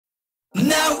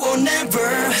Now or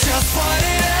never. Just fight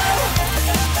it out.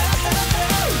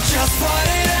 Just fight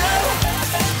it out.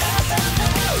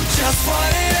 Just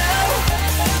fight it out.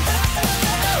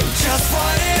 Just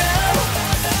fight it out.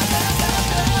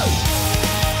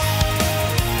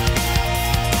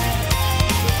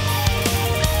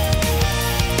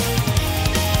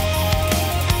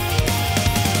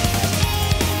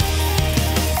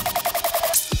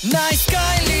 Night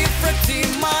sky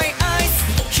reflecting my eyes.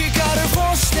 光る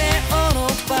星でを伸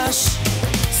ばし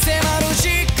迫る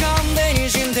時間で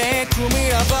滲んでく未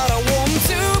来 But I want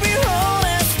to be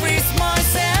honest with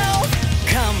myself.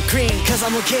 Come clean cause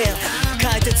I'm a kid. 書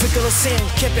いて作るシーン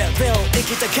Keep it real 生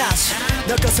きた歌詞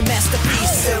残す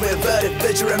masterpiece. Everybody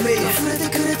picture me 溢れて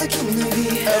くれた君の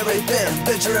指 Everything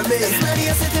picture me なり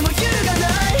寄せても揺るがな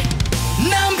い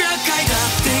何百回だ